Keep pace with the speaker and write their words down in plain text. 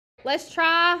Let's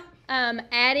try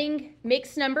adding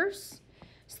mixed numbers.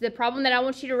 So the problem that I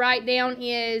want you to write down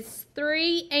is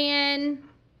 3 and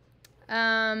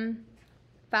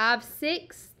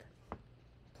 5/6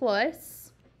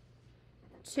 plus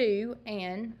 2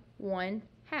 and 1/2.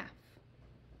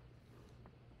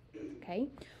 Okay.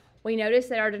 We notice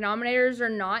that our denominators are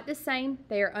not the same.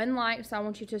 They are unlike, so I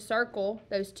want you to circle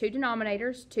those two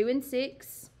denominators, 2 and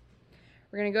 6.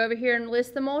 We're going to go over here and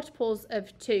list the multiples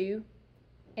of 2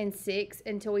 and 6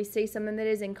 until we see something that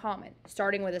is in common,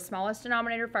 starting with the smallest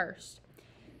denominator first.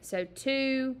 So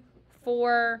 2,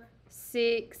 4,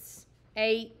 6,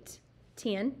 8,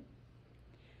 10.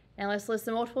 Now let's list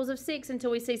the multiples of 6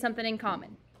 until we see something in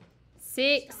common.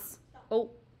 6, oh,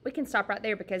 we can stop right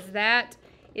there because that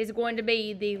is going to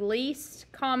be the least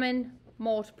common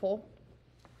multiple.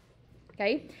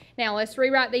 Okay, now let's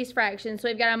rewrite these fractions. So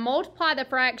we've got to multiply the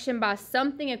fraction by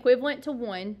something equivalent to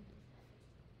 1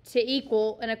 to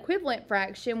equal an equivalent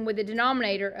fraction with a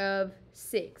denominator of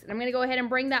 6. And I'm going to go ahead and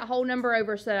bring that whole number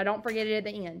over so that I don't forget it at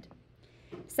the end.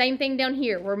 Same thing down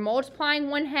here. We're multiplying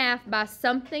 1/2 by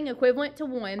something equivalent to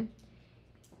 1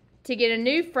 to get a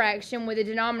new fraction with a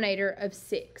denominator of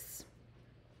 6.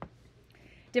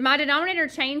 Did my denominator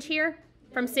change here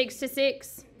from 6 to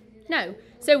 6? No.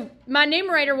 So my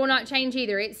numerator will not change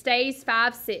either. It stays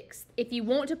 5/6. If you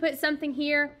want to put something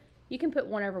here, you can put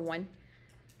 1 over 1.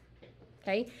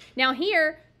 Okay. Now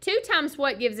here, 2 times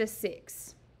what gives us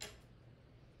 6?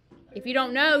 If you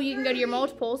don't know, you can go to your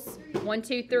multiples. 1,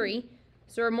 2, 3.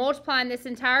 So we're multiplying this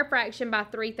entire fraction by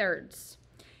 3/3.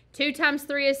 2 times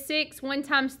 3 is 6. 1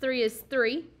 times 3 is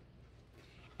 3.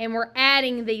 And we're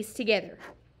adding these together.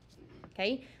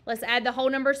 Okay, let's add the whole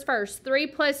numbers first. 3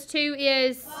 plus 2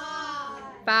 is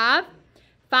 5.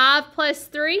 5 plus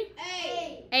 3?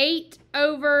 8. 8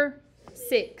 over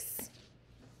 6.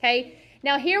 Okay,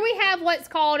 now here we have what's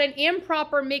called an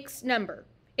improper mixed number.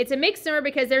 It's a mixed number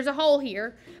because there's a whole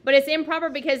here, but it's improper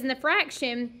because in the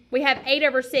fraction we have 8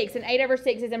 over 6, and 8 over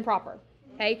 6 is improper.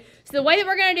 Okay, so the way that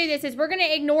we're going to do this is we're going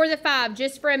to ignore the 5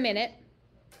 just for a minute,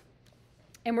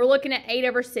 and we're looking at 8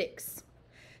 over 6.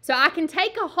 So I can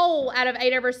take a whole out of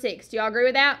 8 over 6. Do y'all agree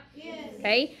with that? Yes.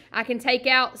 Okay. I can take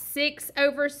out 6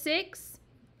 over 6.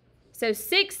 So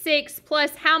 6/6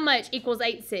 plus how much equals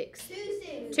 8/6?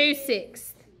 2/6.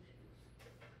 2/6.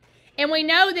 And we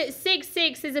know that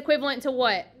 6/6 is equivalent to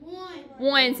what? 1.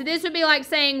 1. So this would be like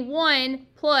saying 1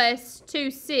 plus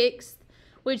 2/6,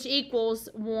 which equals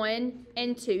 1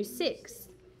 and 2/6.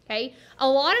 Okay. A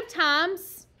lot of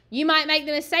times you might make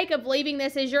the mistake of leaving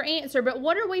this as your answer, but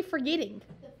what are we forgetting?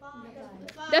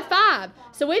 The 5.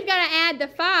 So we've got to add the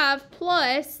 5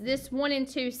 plus this 1 and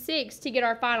 2/6 to get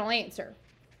our final answer.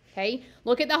 Okay,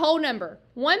 look at the whole number.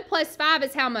 1 plus 5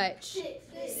 is how much?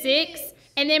 6.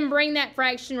 And then bring that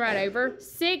fraction right over.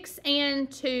 6 and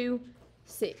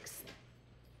 2/6.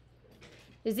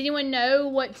 Does anyone know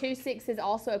what 2/6 is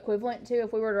also equivalent to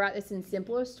if we were to write this in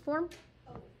simplest form?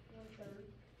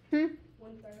 1/3.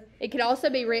 It could also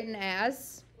be written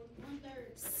as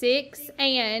 6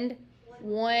 and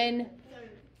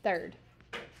 1/3.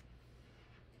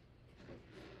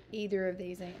 Either of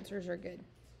these answers are good.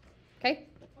 Okay?